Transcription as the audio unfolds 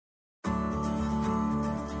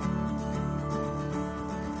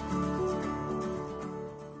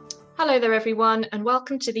Hello there everyone and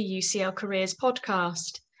welcome to the UCL Careers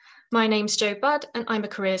podcast. My name's Jo Budd and I'm a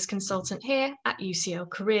careers consultant here at UCL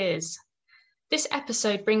Careers. This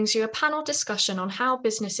episode brings you a panel discussion on how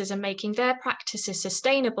businesses are making their practices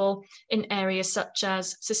sustainable in areas such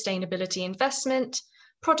as sustainability investment,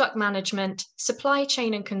 product management, supply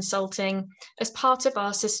chain and consulting as part of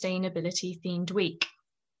our sustainability themed week.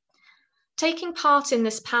 Taking part in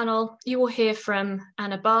this panel, you will hear from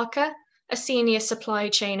Anna Barker, a Senior Supply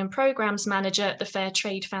Chain and Programs Manager at the Fair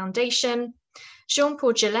Trade Foundation,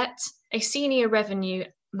 Jean-Paul Gillette, a Senior Revenue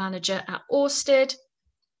Manager at Orsted,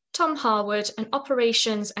 Tom Harwood, an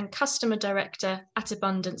Operations and Customer Director at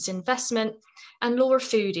Abundance Investment, and Laura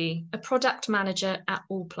Foodie, a Product Manager at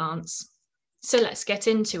Allplants. So let's get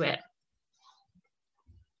into it.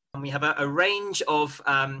 And we have a range of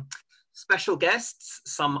special guests.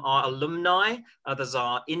 Some are alumni, others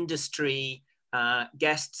are industry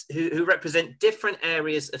guests who represent different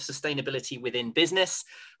areas of sustainability within business,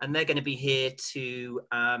 and they're going to be here to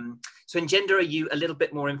engender you a little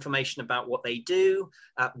bit more information about what they do,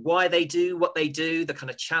 why they do what they do, the kind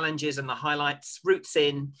of challenges and the highlights, roots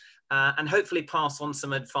in, and hopefully pass on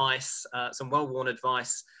some advice, some well-worn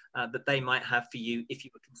advice that they might have for you if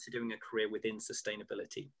you were considering a career within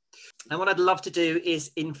sustainability. And what I'd love to do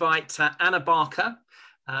is invite Anna Barker,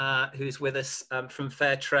 who's with us from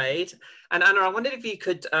Fair Trade. And Anna, I wondered if you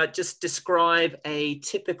could just describe a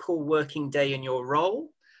typical working day in your role,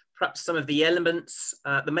 perhaps some of the elements,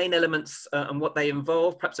 the main elements and what they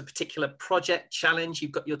involve, perhaps a particular project challenge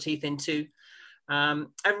you've got your teeth into, and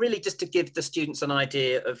really just to give the students an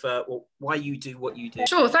idea of why you do what you do.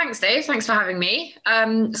 Sure, thanks Dave, thanks for having me.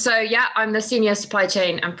 So yeah, I'm the Senior Supply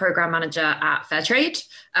Chain and Program Manager at Fair Trade.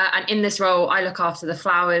 And in this role, I look after the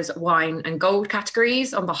flowers, wine and gold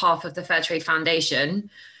categories on behalf of the Fair Trade Foundation.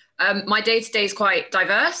 My day-to-day is quite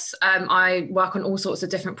diverse. I work on all sorts of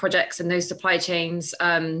different projects in those supply chains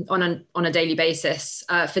on a daily basis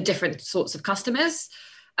for different sorts of customers.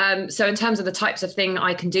 So in terms of the types of thing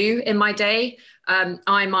I can do in my day,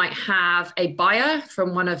 I might have a buyer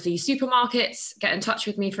from one of the supermarkets get in touch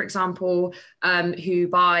with me, for example, who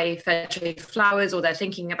buy Fair Trade flowers or they're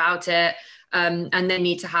thinking about it, and they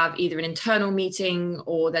need to have either an internal meeting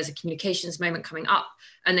or there's a communications moment coming up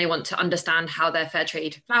and they want to understand how their Fair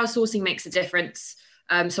Trade flower sourcing makes a difference.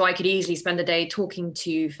 So I could easily spend a day talking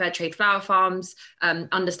to Fair Trade flower farms,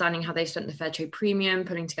 understanding how they've spent the Fair Trade premium,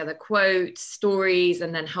 putting together quotes, stories,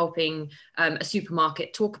 and then helping a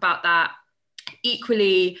supermarket talk about that.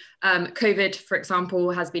 Equally, COVID, for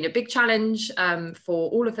example, has been a big challenge for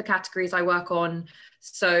all of the categories I work on.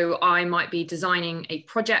 So I might be designing a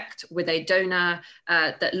project with a donor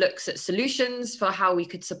that looks at solutions for how we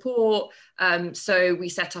could support. So we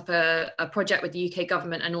set up a project with the UK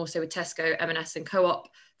government and also with Tesco, M&S and Co-op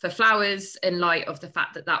for flowers in light of the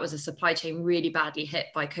fact that that was a supply chain really badly hit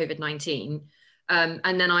by COVID-19.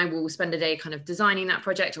 And then I will spend a day kind of designing that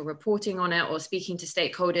project or reporting on it or speaking to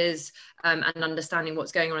stakeholders and understanding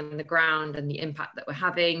what's going on in the ground and the impact that we're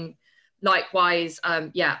having. Likewise,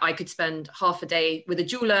 I could spend half a day with a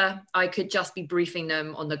jeweler. I could just be briefing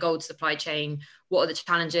them on the gold supply chain. What are the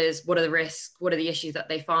challenges? What are the risks? What are the issues that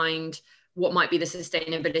they find? What might be the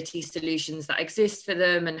sustainability solutions that exist for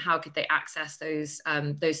them? And how could they access those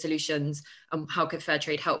solutions? And how could Fair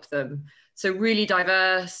Trade help them? So really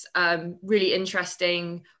diverse, really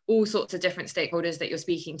interesting, all sorts of different stakeholders that you're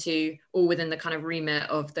speaking to, all within the kind of remit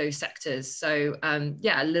of those sectors. So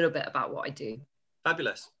a little bit about what I do.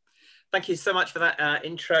 Fabulous. Thank you so much for that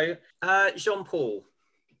intro. Jean-Paul.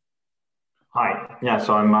 Hi,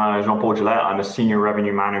 so I'm Jean-Paul Gillette. I'm a Senior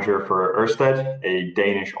Revenue Manager for Ørsted, a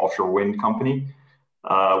Danish offshore wind company.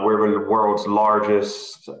 We're the world's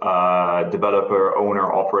largest developer,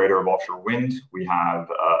 owner, operator of offshore wind. We have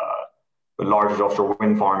the largest offshore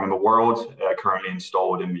wind farm in the world, currently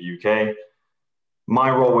installed in the UK. My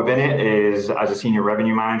role within it is, as a Senior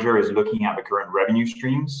Revenue Manager, is looking at the current revenue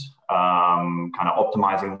streams, kind of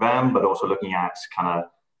optimizing them, but also looking at kind of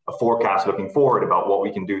a forecast looking forward about what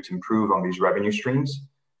we can do to improve on these revenue streams.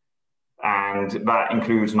 And that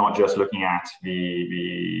includes not just looking at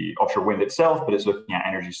the offshore wind itself, but it's looking at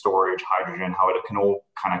energy storage, hydrogen, how it can all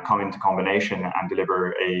kind of come into combination and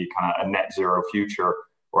deliver a kind of a net zero future,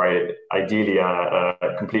 right? Ideally,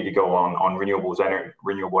 completely go on renewable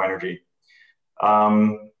energy.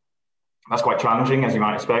 That's quite challenging, as you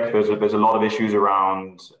might expect. There's a lot of issues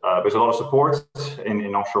around, there's a lot of support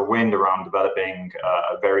in offshore wind around developing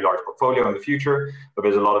a very large portfolio in the future, but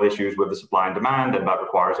there's a lot of issues with the supply and demand, and that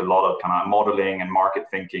requires a lot of kind of modeling and market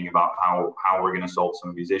thinking about how we're going to solve some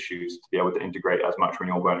of these issues to be able to integrate as much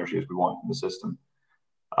renewable energy as we want in the system.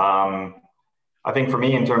 I think for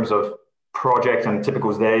me, in terms of project and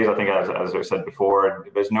typical days, I think, as I said before,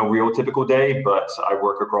 there's no real typical day, but I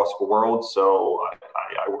work across the world. So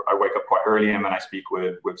I wake up quite early and then I speak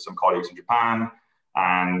with some colleagues in Japan.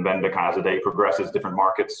 And then as the day progresses, different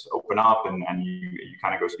markets open up and you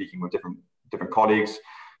kind of go speaking with different colleagues.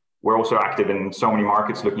 We're also active in so many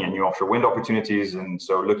markets looking at new offshore wind opportunities. And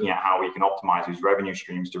so looking at how we can optimize these revenue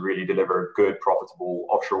streams to really deliver good, profitable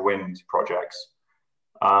offshore wind projects.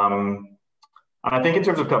 And I think in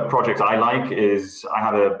terms of projects I like is I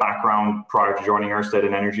have a background prior to joining Ørsted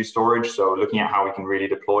in energy storage. So looking at how we can really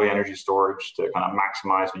deploy energy storage to kind of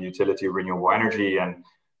maximize the utility of renewable energy and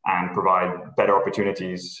provide better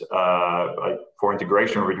opportunities like for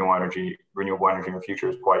integration of renewable energy in the future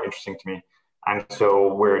is quite interesting to me. And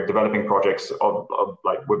so we're developing projects of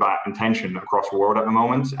like with that intention across the world at the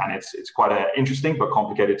moment. And it's quite an interesting but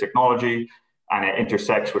complicated technology. And it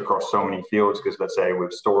intersects across so many fields because, let's say,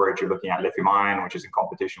 with storage, you're looking at lithium ion, which is in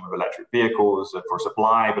competition with electric vehicles for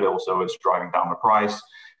supply, but also it's driving down the price.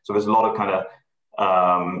 So there's a lot of kind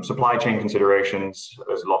of supply chain considerations.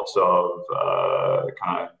 There's lots of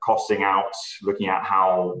kind of costing out, looking at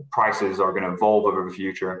how prices are going to evolve over the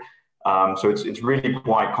future. So it's really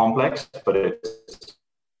quite complex, but it's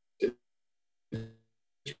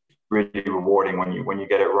really rewarding when you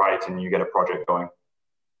get it right and you get a project going.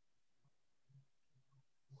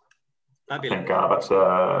 Fabulous. I think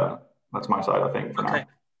that's my side, I think, for now.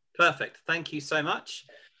 Perfect. Thank you so much.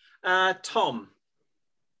 Tom.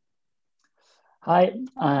 Hi,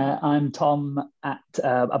 I'm Tom at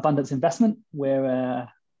Abundance Investment. We're an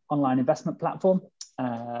online investment platform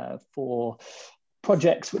for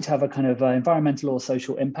projects which have a kind of environmental or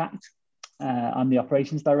social impact. I'm the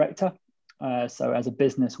operations director. So as a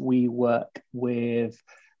business, we work with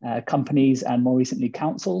companies and more recently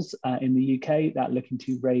councils in the UK that are looking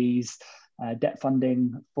to raise debt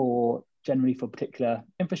funding generally for particular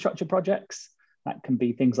infrastructure projects. That can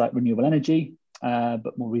be things like renewable energy,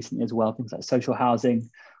 but more recently as well, things like social housing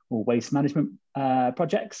or waste management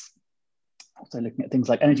projects. Also looking at things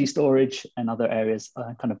like energy storage and other areas,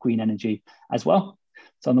 kind of green energy as well.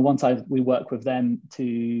 So on the one side, we work with them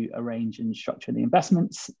to arrange and structure the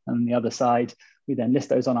investments. And on the other side, we then list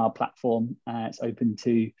those on our platform. It's open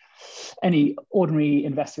to any ordinary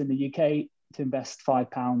investor in the UK to invest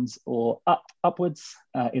 £5 or upwards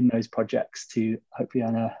in those projects to hopefully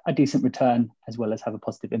earn a decent return as well as have a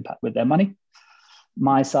positive impact with their money.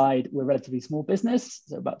 My side, we're a relatively small business,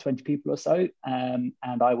 so about 20 people or so. And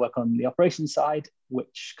I work on the operations side,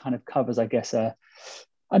 which kind of covers, I guess, a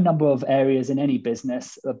number of areas in any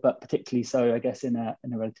business, but particularly so, I guess, in a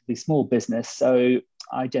relatively small business. So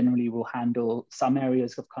I generally will handle some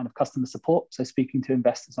areas of kind of customer support. So speaking to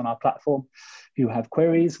investors on our platform who have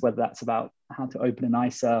queries, whether that's about how to open an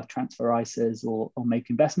ISA, transfer ISAs, or make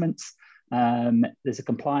investments. There's a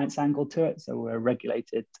compliance angle to it. So we're a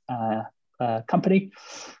regulated company.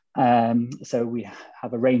 So we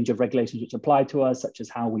have a range of regulations which apply to us, such as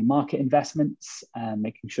how we market investments,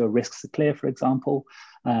 making sure risks are clear, for example,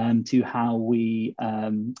 to how we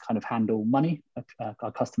kind of handle money,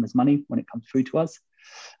 our customers' money when it comes through to us.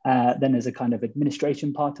 Then there's a kind of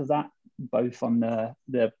administration part of that, both on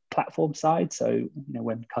the platform side. So,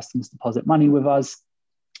 when customers deposit money with us,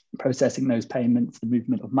 processing those payments, the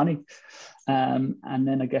movement of money. And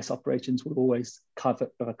then I guess operations will always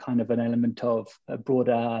cover a kind of an element of a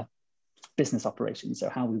broader business operations. So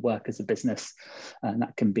how we work as a business, and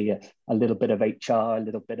that can be a little bit of HR, a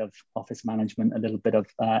little bit of office management, a little bit of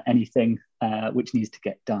anything which needs to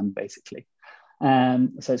get done, basically.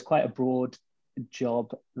 So it's quite a broad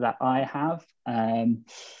job that I have.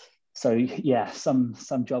 So yeah, some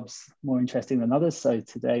jobs more interesting than others. So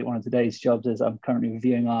today, one of today's jobs is I'm currently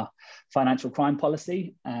reviewing our financial crime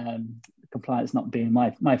policy. Compliance not being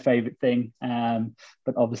my favorite thing,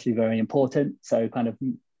 but obviously very important. So kind of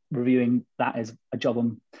reviewing that is a job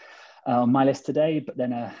on my list today. But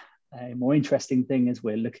then a more interesting thing is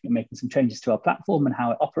we're looking at making some changes to our platform and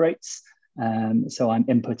how it operates. So I'm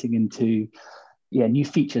inputting into new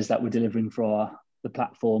features that we're delivering for the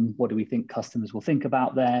platform. What do we think customers will think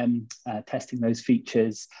about them? Testing those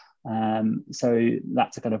features. So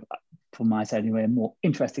that's a kind of, from my side anyway, a more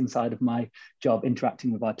interesting side of my job,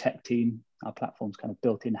 interacting with our tech team. Our platform's kind of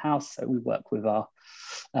built in-house, so we work with our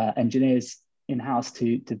engineers in-house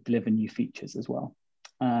to deliver new features as well.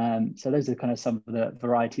 So those are kind of some of the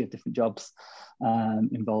variety of different jobs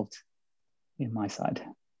involved in my side.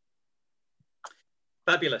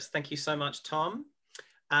 Fabulous. Thank you so much, Tom.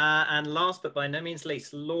 And last but by no means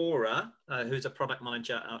least, Laura, who's a product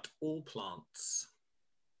manager at Allplants.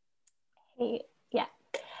 Yeah.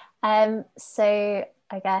 So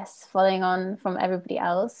I guess following on from everybody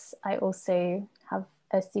else, I also have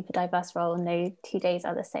a super diverse role. No 2 days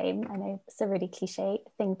are the same. I know it's a really cliche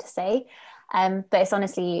thing to say, but it's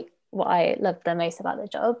honestly what I love the most about the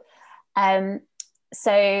job.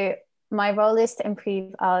 So my role is to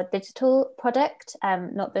improve our digital product,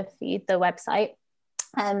 not the feed, the website,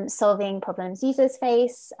 solving problems users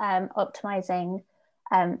face, optimizing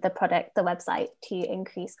the product, the website to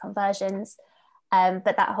increase conversions.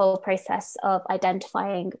 But that whole process of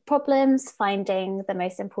identifying problems, finding the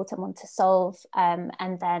most important one to solve,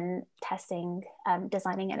 and then testing,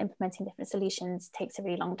 designing and implementing different solutions takes a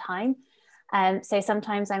really long time. So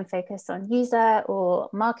sometimes I'm focused on user or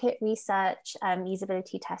market research,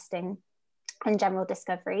 usability testing, and general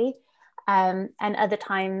discovery. And other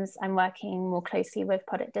times I'm working more closely with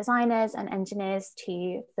product designers and engineers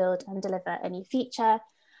to build and deliver a new feature.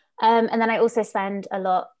 And then I also spend a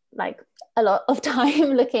lot of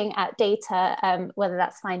time looking at data, whether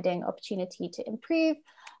that's finding opportunity to improve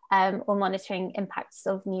or monitoring impacts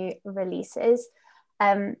of new releases.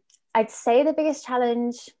 I'd say the biggest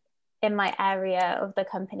challenge in my area of the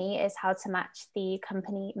company is how to match the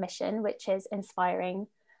company mission, which is inspiring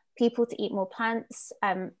people to eat more plants,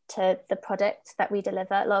 to the product that we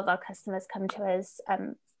deliver. A lot of our customers come to us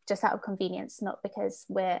just out of convenience, not because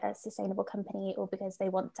we're a sustainable company or because they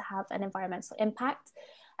want to have an environmental impact.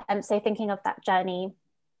 So thinking of that journey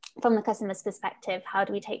from the customer's perspective, how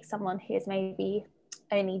do we take someone who is maybe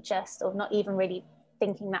only just or not even really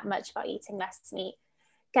thinking that much about eating less meat,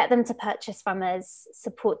 get them to purchase from us,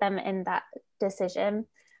 support them in that decision,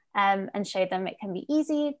 and show them it can be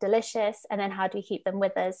easy, delicious, and then how do we keep them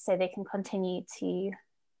with us so they can continue to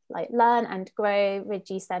learn and grow,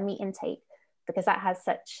 reduce their meat intake, because that has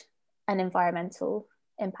such an environmental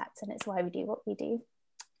impact, and it's why we do what we do.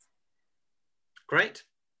 Great,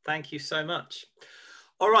 thank you so much.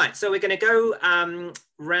 All right, so we're going to go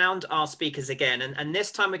round our speakers again, and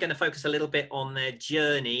this time we're going to focus a little bit on their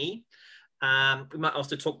journey. We might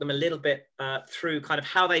also talk them a little bit through kind of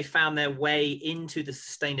how they found their way into the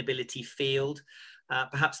sustainability field,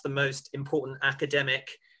 perhaps the most important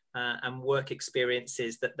academic and work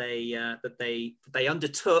experiences that they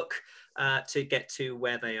undertook to get to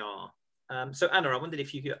where they are. So Anna, I wondered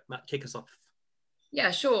if you could kick us off. Yeah,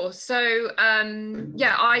 sure. So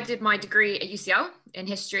yeah, I did my degree at UCL in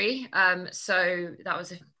history. So that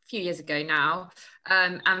was a few years ago now.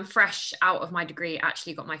 And fresh out of my degree,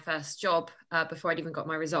 actually got my first job before I'd even got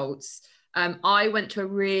my results. I went to a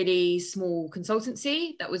really small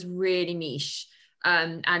consultancy that was really niche.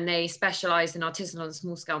 And they specialized in artisanal and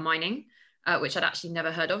small scale mining, which I'd actually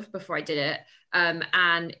never heard of before I did it.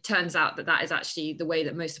 And it turns out that that is actually the way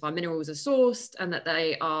that most of our minerals are sourced, and that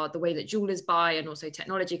they are the way that jewelers buy, and also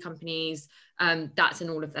technology companies. That's in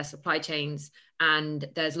all of their supply chains. And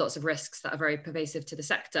there's lots of risks that are very pervasive to the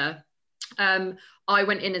sector. I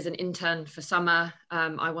went in as an intern for summer.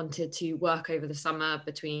 I wanted to work over the summer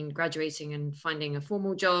between graduating and finding a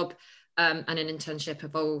formal job. And an internship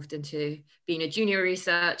evolved into being a junior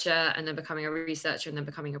researcher, and then becoming a researcher, and then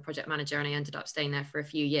becoming a project manager. And I ended up staying there for a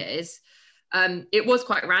few years. It was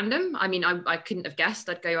quite random. I mean, I couldn't have guessed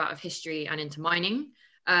I'd go out of history and into mining.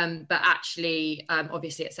 But actually,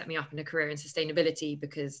 obviously, it set me up in a career in sustainability,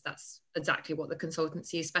 because that's exactly what the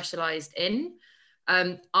consultancy specialized in.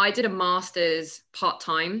 I did a master's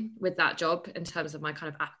part-time with that job in terms of my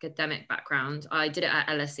kind of academic background. I did it at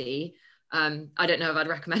LSE. I don't know if I'd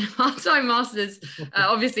recommend a part-time master's.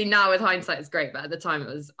 Obviously now with hindsight it's great, but at the time it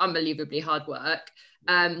was unbelievably hard work.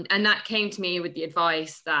 And that came to me with the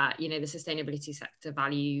advice that, you know, the sustainability sector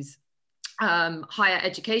values higher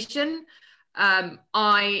education.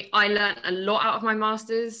 I learned a lot out of my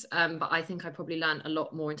master's, but I think I probably learned a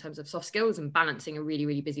lot more in terms of soft skills and balancing a really,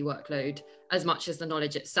 really busy workload as much as the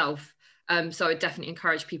knowledge itself. So I would definitely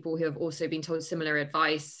encourage people who have also been told similar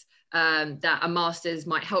advice, that a master's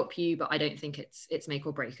might help you, but I don't think it's make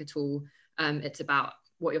or break at all. It's about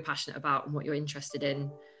what you're passionate about and what you're interested in.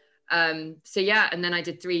 So yeah, and then I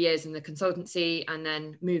did 3 years in the consultancy, and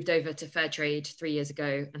then moved over to Fairtrade 3 years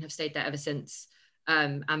ago, and have stayed there ever since,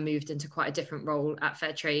 and moved into quite a different role at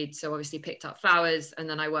Fairtrade. So obviously picked up flowers, and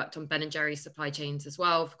then I worked on Ben & Jerry's supply chains as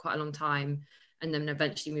well for quite a long time, and then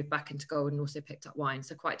eventually moved back into gold and also picked up wine.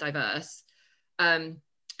 So quite diverse.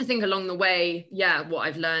 I think along the way, yeah, what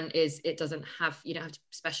I've learned is you don't have to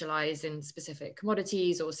specialize in specific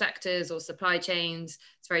commodities or sectors or supply chains.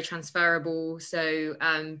 It's very transferable. So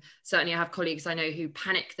certainly I have colleagues I know who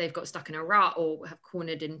panic they've got stuck in a rut or have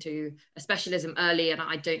cornered into a specialism early, and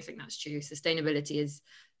I don't think that's true. Sustainability is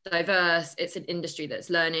diverse. It's an industry that's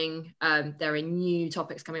learning. There are new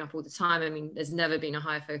topics coming up all the time. I mean, there's never been a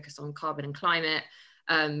higher focus on carbon and climate.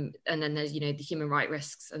 And then there's, the human rights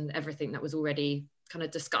risks and everything that was already kind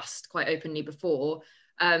of discussed quite openly before.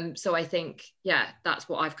 So I think, yeah, that's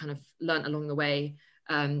what I've kind of learned along the way,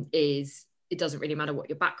 is it doesn't really matter what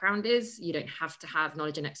your background is. You don't have to have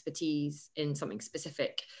knowledge and expertise in something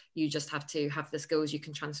specific. You just have to have the skills you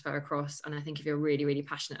can transfer across. And I think if you're really, really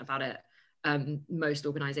passionate about it, most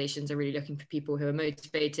organizations are really looking for people who are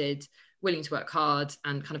motivated, willing to work hard,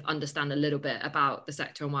 and kind of understand a little bit about the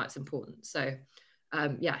sector and why it's important. So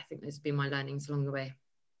yeah, I think those have been my learnings along the way.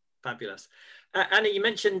 Fabulous. Anna, you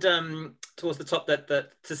mentioned towards the top that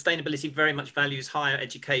sustainability very much values higher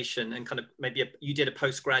education, and kind of maybe you did a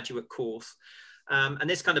postgraduate course. And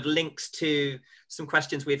this kind of links to some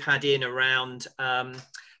questions we've had in around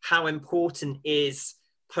how important is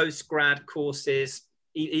postgrad courses,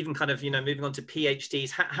 even kind of, moving on to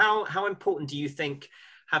PhDs. How important do you think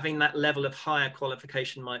having that level of higher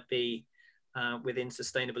qualification might be within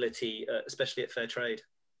sustainability, especially at Fairtrade?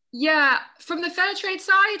 Yeah, from the fair trade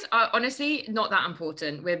side, honestly, not that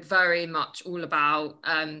important. We're very much all about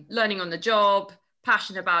learning on the job,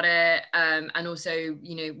 passionate about it, and also,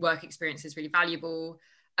 work experience is really valuable.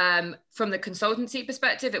 From the consultancy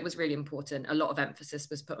perspective, it was really important. A lot of emphasis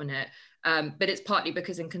was put on it, but it's partly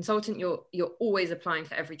because in consultant, you're always applying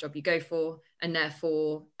for every job you go for, and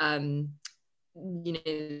therefore,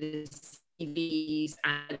 CVs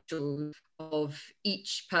and of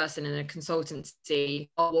each person in a consultancy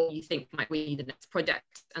are what you think might be the next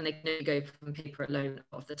project, and they can only go from paper alone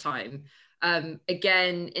of the time.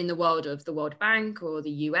 Again, in the world of the World Bank or the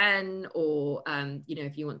UN, or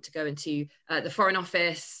if you want to go into the Foreign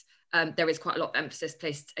Office, there is quite a lot of emphasis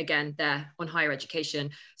placed again there on higher education.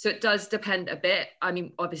 So it does depend a bit. I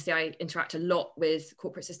mean, obviously I interact a lot with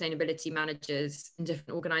corporate sustainability managers in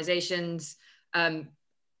different organizations.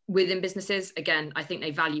 Within businesses, again, I think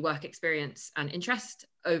they value work experience and interest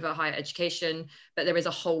over higher education, but there is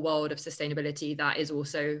a whole world of sustainability that is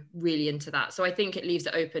also really into that. So I think it leaves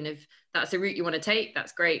it open. If that's a route you want to take,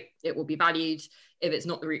 that's great. It will be valued. If it's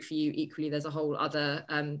not the route for you, equally, there's a whole other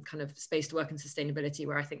kind of space to work in sustainability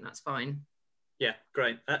where I think that's fine. Yeah,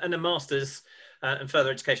 great. And a master's and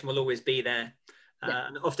further education will always be there.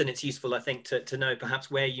 And often it's useful, I think, to know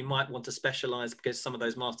perhaps where you might want to specialise, because some of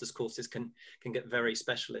those master's courses can get very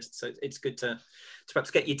specialist. So it's good to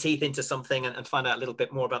perhaps get your teeth into something and find out a little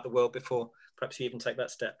bit more about the world before perhaps you even take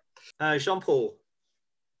that step. Jean-Paul.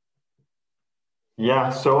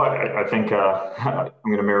 Yeah, so I think I'm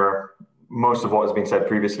going to mirror most of what has been said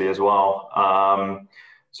previously as well.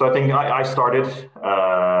 So I think I started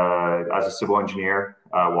as a civil engineer.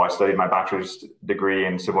 I studied my bachelor's degree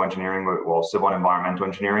in civil engineering, civil and environmental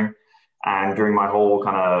engineering. And during my whole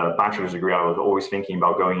kind of bachelor's degree, I was always thinking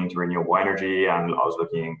about going into renewable energy, and I was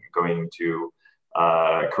going to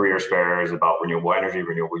careers fairs about renewable energy,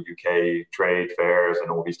 renewable UK trade fairs,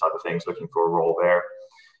 and all these type of things, looking for a role there.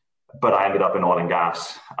 But I ended up in oil and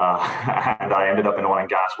gas, and I ended up in oil and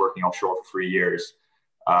gas working offshore for 3 years,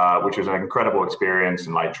 which was an incredible experience,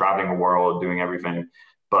 and like traveling the world, doing everything.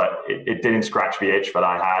 But it didn't scratch the itch that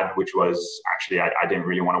I had, which was actually I didn't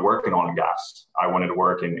really want to work in oil and gas. I wanted to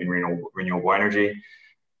work in renewable energy.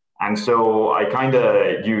 And so I kind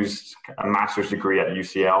of used a master's degree at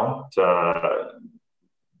UCL to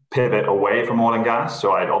pivot away from oil and gas.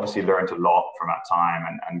 So I'd obviously learned a lot from that time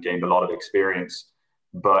and gained a lot of experience.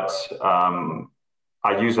 But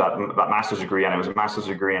I used that master's degree, and it was a master's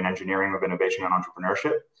degree in engineering with innovation and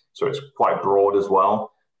entrepreneurship. So it's quite broad as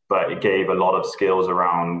well. But it gave a lot of skills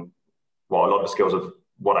around, a lot of the skills of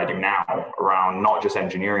what I do now around not just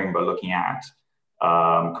engineering, but looking at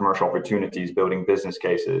commercial opportunities, building business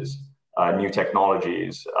cases, new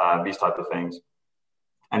technologies, these type of things.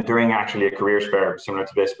 And during actually a careers fair similar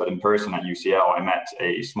to this, but in person at UCL, I met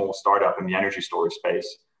a small startup in the energy storage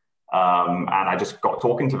space. And I just got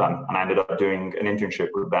talking to them, and I ended up doing an internship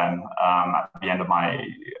with them at the end of my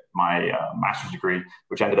master's degree,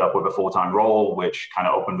 which ended up with a full-time role, which kind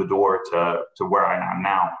of opened the door to where I am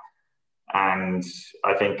now. And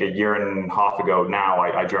I think a year and a half ago now,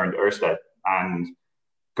 I joined Ørsted, and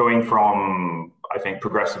going from, I think,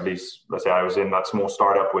 progressively, let's say I was in that small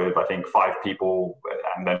startup with, I think, 5 people.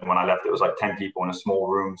 And then when I left, it was like 10 people in a small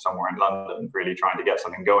room somewhere in London, really trying to get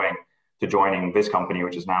something going, to joining this company,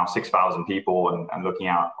 which is now 6,000 people and looking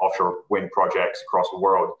at offshore wind projects across the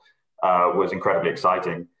world, was incredibly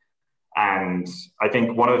exciting. And I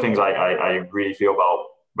think one of the things I really feel about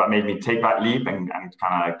that made me take that leap and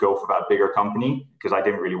kind of go for that bigger company, because I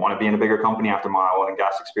didn't really want to be in a bigger company after my oil and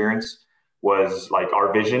gas experience, was like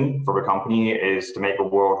our vision for the company is to make the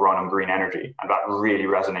world run on green energy. And that really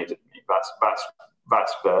resonated with me.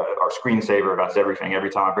 That's our screensaver. That's everything. Every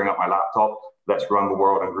time I bring up my laptop, let's run the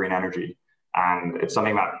world on green energy. And it's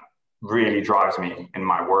something that really drives me in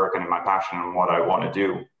my work and in my passion and what I want to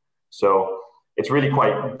do. So it's really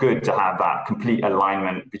quite good to have that complete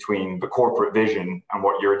alignment between the corporate vision and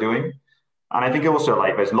what you're doing. And I think also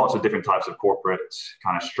like there's lots of different types of corporate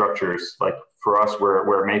kind of structures. Like for us,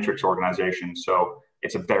 we're a matrix organization, so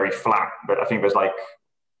it's a very flat, but I think there's like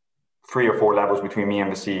 3 or 4 levels between me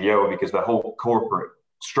and the CEO because the whole corporate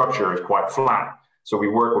structure is quite flat. So we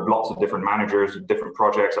work with lots of different managers, different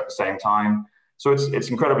projects at the same time. So it's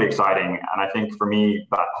incredibly exciting. And I think for me,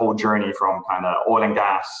 that whole journey from kind of oil and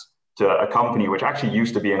gas to a company which actually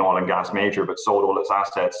used to be an oil and gas major, but sold all its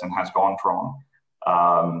assets and has gone from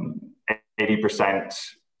 80%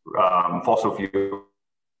 fossil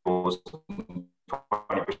fuels,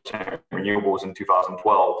 20% renewables in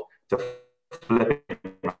 2012 to flipping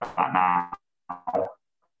that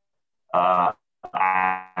now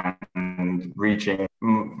and reaching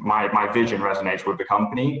my vision resonates with the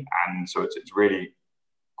company, and so it's really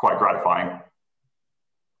quite gratifying.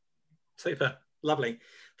 Super, lovely.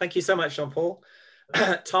 Thank you so much, Jean-Paul.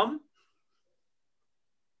 Tom?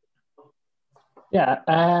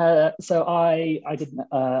 Yeah, so I did an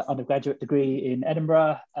undergraduate degree in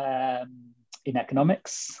Edinburgh in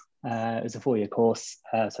economics. It was a 4-year course,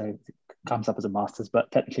 so it comes up as a master's,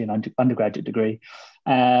 but technically an undergraduate degree.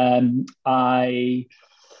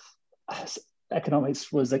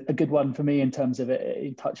 Economics was a good one for me in terms of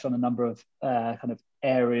it touched on a number of kind of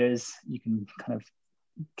areas. You can kind of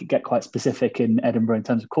get quite specific in Edinburgh in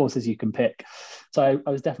terms of courses you can pick. So I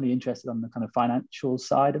was definitely interested on the kind of financial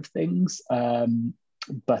side of things,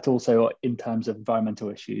 but also in terms of environmental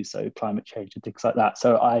issues, so climate change and things like that.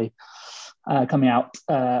 So I, coming out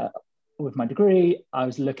with my degree, I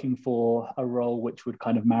was looking for a role which would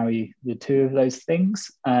kind of marry the two of those things.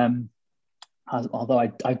 Although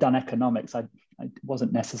I've done economics, I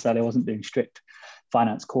wasn't doing strict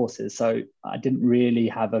finance courses, so I didn't really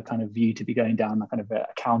have a kind of view to be going down a kind of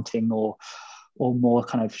accounting or more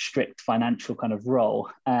kind of strict financial kind of role.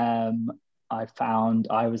 I found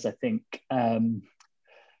I was interning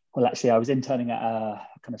at a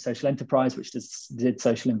kind of social enterprise which did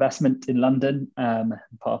social investment in London. Part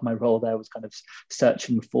of my role there was kind of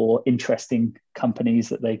searching for interesting companies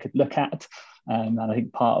that they could look at, and I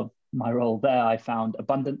think part of my role there, I found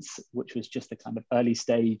Abundance, which was just a kind of early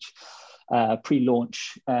stage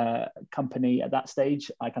pre-launch company at that stage.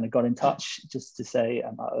 I kind of got in touch just to say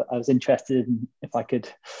I was interested in if I could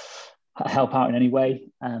help out in any way.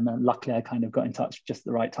 And luckily I kind of got in touch just at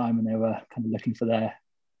the right time when they were kind of looking for their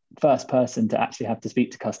first person to actually have to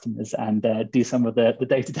speak to customers and do some of the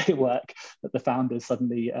day-to-day work that the founders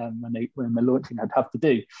suddenly, when they're launching, had have to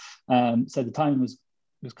do. So the timing was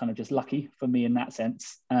kind of just lucky for me in that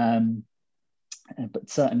sense. But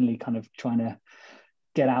certainly kind of trying to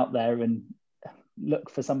get out there and look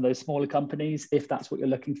for some of those smaller companies, if that's what you're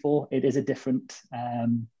looking for. It is a different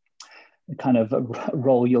kind of a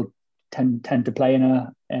role you'll tend to play in,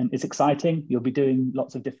 and it's exciting. You'll be doing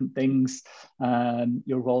lots of different things.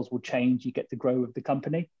 Your roles will change. You get to grow with the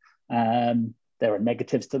company. There are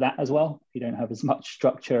negatives to that as well. You don't have as much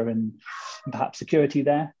structure and perhaps security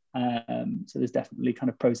there. So there's definitely kind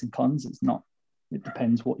of pros and cons. It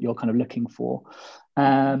depends what you're kind of looking for.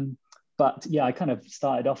 But yeah, I kind of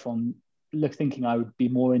started off on thinking I would be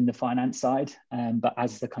more in the finance side. But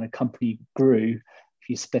as the kind of company grew, if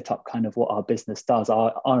you split up kind of what our business does,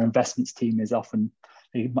 our investments team is often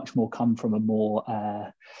much more come from a more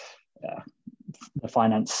the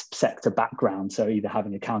finance sector background, so either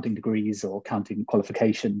having accounting degrees or accounting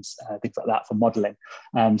qualifications, things like that for modeling.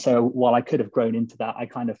 So while I could have grown into that, I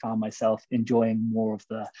kind of found myself enjoying more of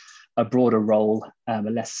a broader role, a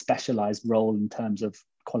less specialized role in terms of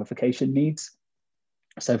qualification needs.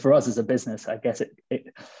 So for us as a business, I guess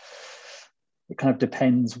it kind of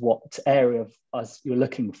depends what area of us you're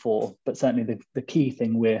looking for, but certainly the key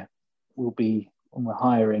thing will be when we're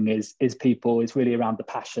hiring is people, is really around the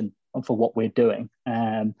passion for what we're doing,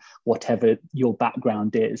 whatever your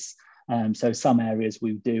background is. So some areas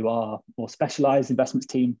we do are more specialized investments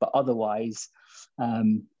team, but otherwise,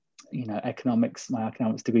 economics, my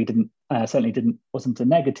economics degree wasn't a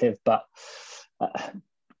negative, but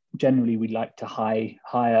generally we like to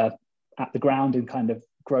hire at the ground and kind of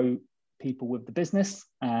grow people with the business.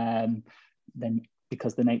 Then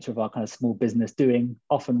because the nature of our kind of small business doing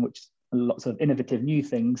often, which lots of innovative new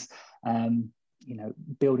things,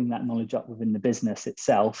 building that knowledge up within the business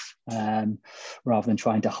itself, rather than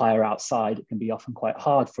trying to hire outside, it can be often quite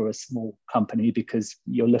hard for a small company because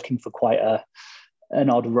you're looking for quite an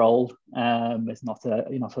odd role. It's not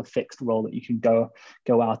a fixed role that you can go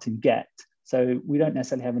out and get. So we don't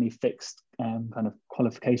necessarily have any fixed kind of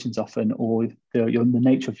qualifications often, or the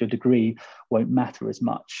nature of your degree won't matter as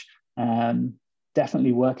much.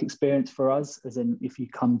 Definitely work experience for us, as in if you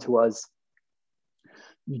come to us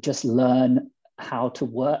you just learn how to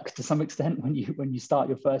work to some extent when you start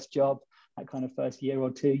your first job. That kind of first year or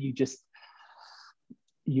two,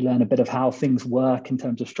 you learn a bit of how things work in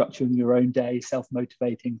terms of structuring your own day,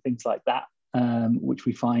 self-motivating, things like that, which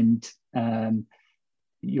we find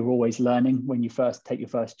you're always learning when you first take your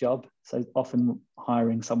first job. So often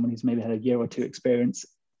hiring someone who's maybe had a year or two experience,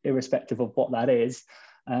 irrespective of what that is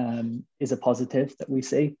a positive that we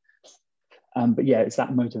see. But yeah, it's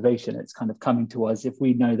that motivation. It's kind of coming to us. If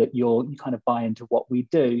we know that you kind of buy into what we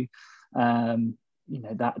do,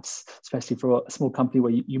 that's especially for a small company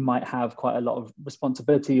where you might have quite a lot of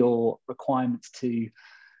responsibility or requirements to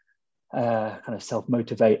kind of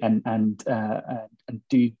self-motivate and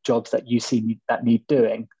do jobs that you see that need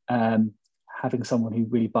doing. Having someone who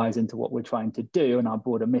really buys into what we're trying to do and our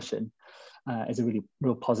broader mission is a really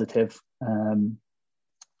real positive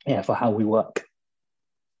for how we work.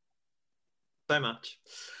 So much.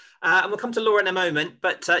 And we'll come to Laura in a moment,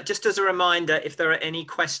 but just as a reminder, if there are any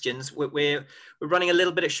questions, we're running a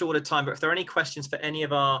little bit of shorter time, but if there are any questions for any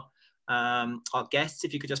of our guests,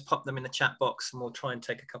 if you could just pop them in the chat box and we'll try and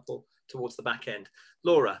take a couple towards the back end.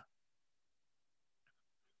 Laura.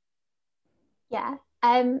 Yeah,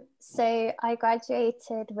 so I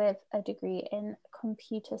graduated with a degree in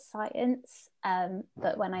computer science,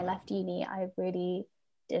 but when I left uni, I really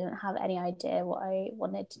didn't have any idea what I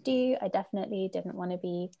wanted to do. I definitely didn't want to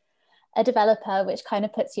be a developer, which kind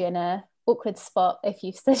of puts you in a awkward spot if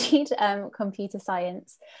you've studied computer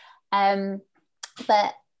science.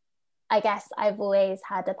 But I guess I've always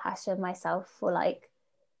had a passion myself for like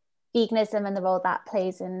veganism and the role that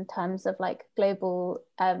plays in terms of like global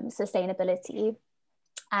sustainability.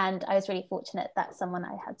 And I was really fortunate that someone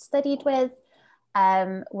I had studied with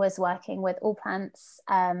was working with Allplants,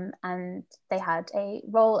 and they had a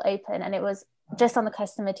role open and it was just on the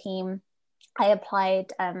customer team. I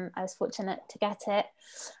applied, I was fortunate to get it.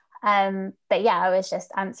 But yeah, I was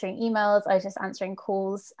just answering emails, I was just answering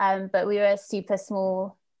calls, but we were a super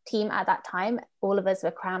small team at that time. All of us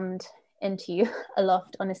were crammed into a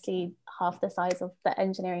loft, honestly, half the size of the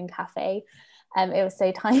engineering cafe. It was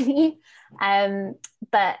so tiny,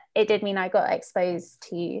 but it did mean I got exposed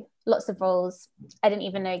to lots of roles I didn't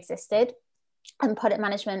even know existed. And product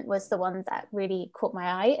management was the one that really caught my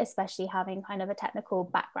eye, especially having kind of a technical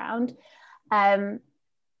background.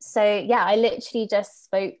 So yeah, I literally just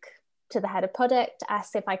spoke to the head of product,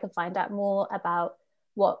 asked if I could find out more about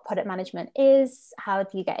what product management is, how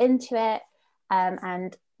do you get into it?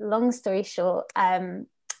 And long story short,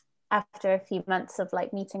 after a few months of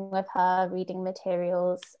like meeting with her, reading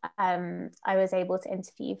materials, I was able to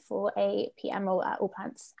interview for a PM role at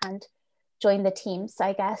Allplants and join the team. So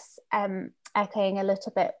I guess echoing a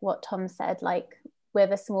little bit what Tom said, like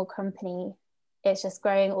with a small company, it's just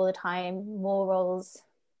growing all the time, more roles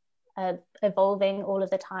evolving all of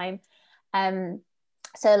the time.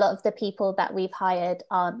 So a lot of the people that we've hired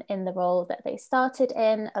aren't in the role that they started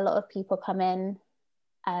in. A lot of people come in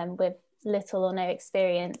with little or no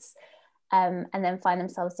experience, and then find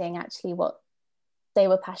themselves doing actually what they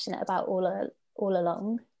were passionate about all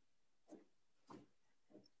along.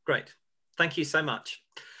 Great, thank you so much.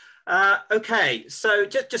 Okay, so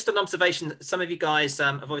just an observation. Some of you guys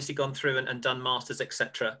have obviously gone through and done masters,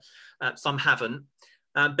 etc. Some haven't,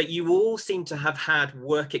 but you all seem to have had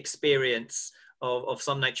work experience of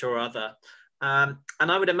some nature or other. And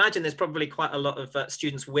I would imagine there's probably quite a lot of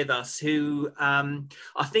students with us who are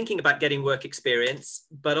thinking about getting work experience,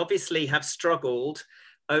 but obviously have struggled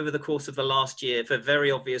over the course of the last year for very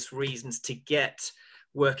obvious reasons to get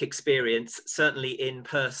work experience, certainly in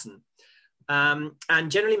person.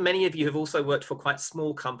 And generally, many of you have also worked for quite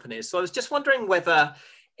small companies. So I was just wondering whether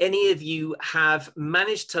any of you have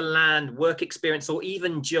managed to land work experience or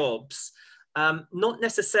even jobs, not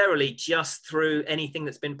necessarily just through anything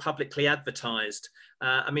that's been publicly advertised.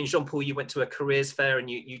 I mean, Jean-Paul, you went to a careers fair and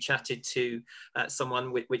you chatted to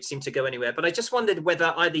someone which seemed to go anywhere. But I just wondered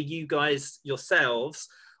whether either you guys yourselves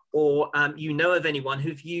or you know of anyone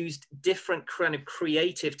who've used different kind of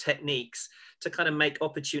creative techniques to kind of make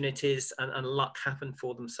opportunities and luck happen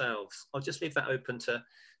for themselves. I'll just leave that open to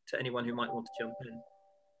anyone who might want to jump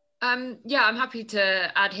in. Yeah, I'm happy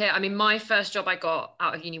to add here. I mean, my first job I got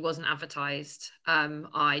out of uni wasn't advertised.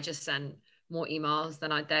 I just sent more emails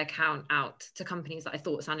than I'd dare count out to companies that I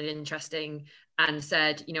thought sounded interesting and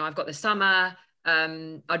said, you know, I've got this summer.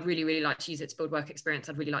 I'd really, really like to use it to build work experience.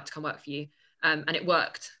 I'd really like to come work for you. And it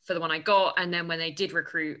worked for the one I got. And then when they did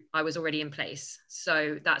recruit, I was already in place.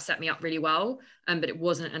 So that set me up really well. But it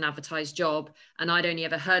wasn't an advertised job. And I'd only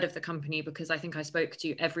ever heard of the company because I think I spoke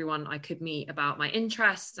to everyone I could meet about my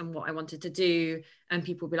interests and what I wanted to do. And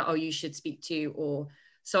people would be like, oh, you should speak to or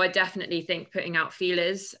So I definitely think putting out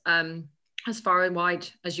feelers as far and wide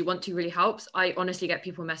as you want to really helps. I honestly get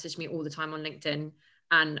people message me all the time on LinkedIn,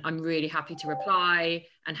 and I'm really happy to reply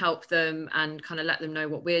and help them and kind of let them know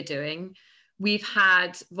what we're doing. We've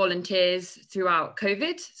had volunteers throughout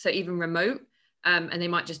COVID, so even remote, and they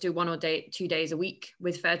might just do 1 or 2 days a week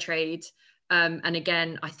with Fairtrade. And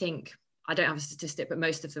again, I think, I don't have a statistic, but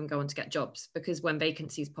most of them go on to get jobs, because when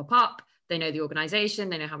vacancies pop up, they know the organization,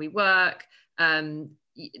 they know how we work,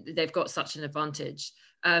 they've got such an advantage.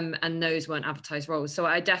 And those weren't advertised roles. So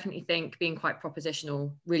I definitely think being quite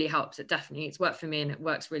propositional really helps. It's worked for me, and it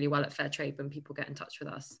works really well at Fairtrade when people get in touch with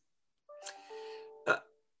us. I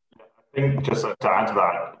think just to add to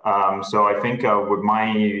that, so I think with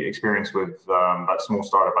my experience with that small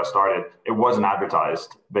startup I started, it wasn't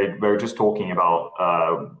advertised. They were just talking about,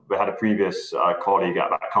 we had a previous colleague at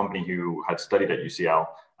that company who had studied at UCL,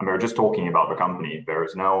 and they were just talking about the company. There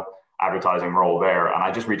was no advertising role there. And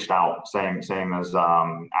I just reached out, same as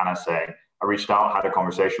Anna saying, I reached out, had a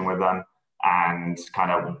conversation with them, and kind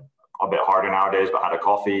of a bit harder nowadays, but had a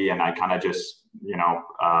coffee, and I kind of just,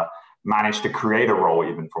 managed to create a role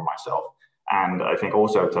even for myself. And I think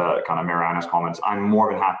also, to kind of mirror Anna's comments, I'm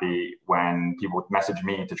more than happy when people message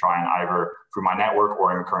me to try and, either through my network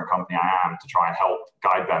or in the current company I am, to try and help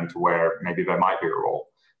guide them to where maybe there might be a role.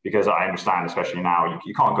 Because I understand, especially now,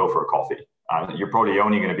 you can't go for a coffee. You're probably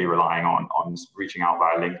only going to be relying on reaching out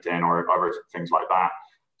via LinkedIn or other things like that.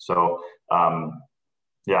 So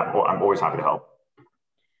yeah, well, I'm always happy to help.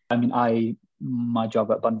 I mean, my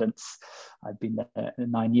job at Abundance, I've been there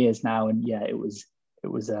 9 years now, and yeah, it was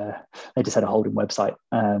they just had a holding website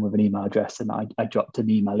with an email address, and I dropped an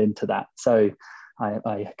email into that. So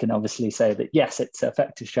I can obviously say that yes, it's an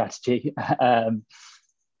effective strategy.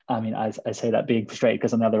 I mean, I say that being frustrated,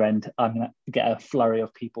 because on the other end, I'm going to get a flurry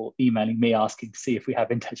of people emailing me asking to see if we have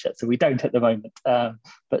internships. So we don't at the moment,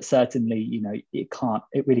 but certainly,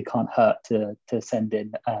 it really can't hurt to send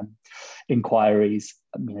in inquiries.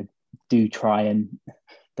 Do try and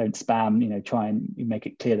don't spam. Try and make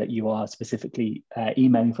it clear that you are specifically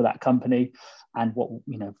emailing for that company. And what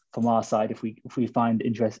from our side, if we find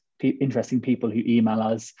interesting people who email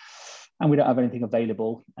us, and we don't have anything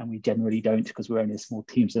available, and we generally don't, because we're only a small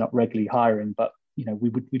team, so not regularly hiring, but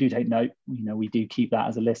we do take note. We do keep that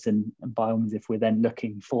as a list, and by all means, if we're then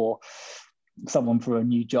looking for someone for a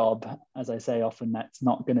new job, as I say, often that's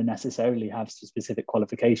not going to necessarily have specific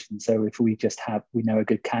qualifications. So if we know a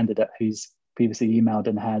good candidate who's previously emailed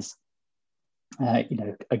and has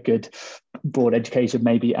a good broad education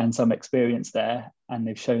maybe and some experience there, and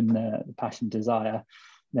they've shown the passion, desire,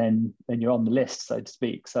 then you're on the list, so to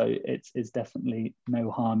speak. So it's definitely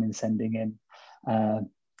no harm in sending in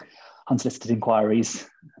unsolicited inquiries,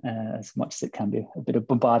 as much as it can be a bit of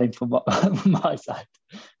bombarding from my side.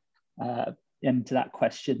 And to that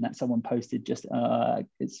question that someone posted, just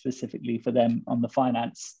it's specifically for them on the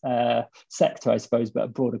finance sector, I suppose, but a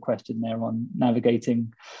broader question there on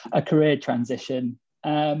navigating a career transition.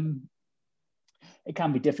 It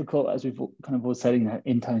can be difficult, as we've kind of all said.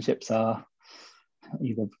 Internships are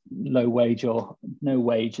either low wage or no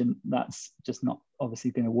wage, and that's just not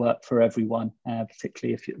obviously going to work for everyone,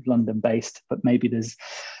 particularly if you're London based, but maybe there's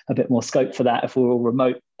a bit more scope for that if we're all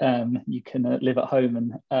remote. You can live at home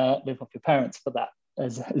and live off your parents for that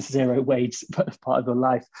as zero wage part of your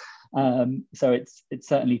life. So it's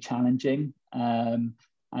certainly challenging, and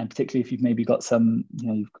particularly if you've maybe got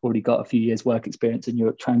you've already got a few years work experience and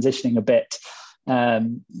you're transitioning a bit,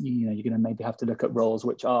 you're going to maybe have to look at roles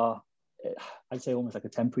which are, I'd say, almost like a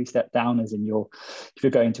temporary step down, as in if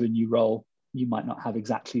you're going to a new role, you might not have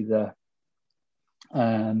exactly the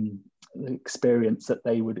experience that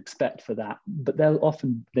they would expect for that. But they'll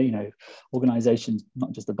often, organizations,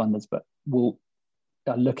 not just Abundance, but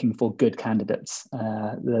are looking for good candidates.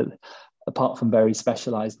 Apart from very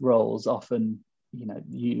specialized roles, often,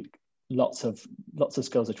 lots of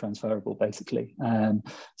skills are transferable, basically.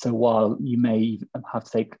 So while you may have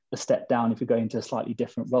to take a step down if you're going to a slightly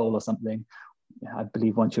different role or something, I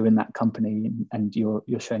believe once you're in that company and you're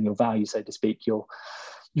showing your value, so to speak, you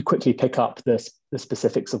quickly pick up the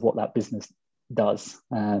specifics of what that business does.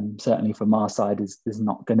 Certainly from our side, is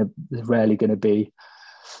rarely going to be.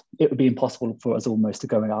 It would be impossible for us almost to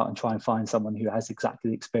go out and try and find someone who has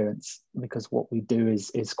exactly the experience, because what we do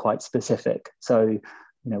is quite specific. So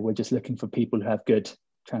we're just looking for people who have good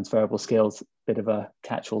transferable skills. Bit of a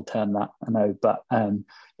catch-all term, that I know, but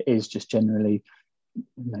it is just generally,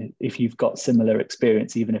 if you've got similar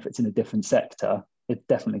experience, even if it's in a different sector, it's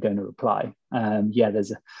definitely going to apply.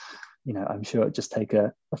 There's I'm sure it'll just take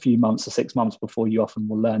a few months or 6 months before you often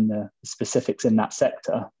will learn the specifics in that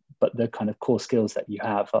sector, but the kind of core skills that you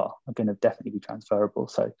have are going to definitely be transferable.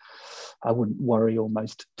 So I wouldn't worry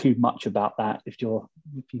almost too much about that. If your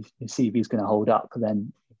CV is going to hold up,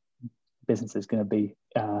 then business is going to be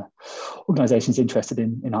organizations interested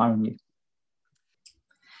in hiring you.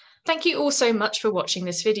 Thank you all so much for watching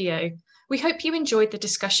this video. We hope you enjoyed the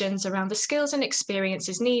discussions around the skills and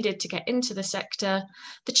experiences needed to get into the sector,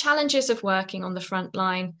 the challenges of working on the front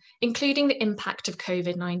line, including the impact of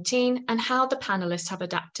COVID-19 and how the panelists have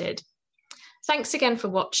adapted. Thanks again for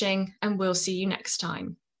watching, and we'll see you next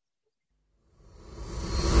time.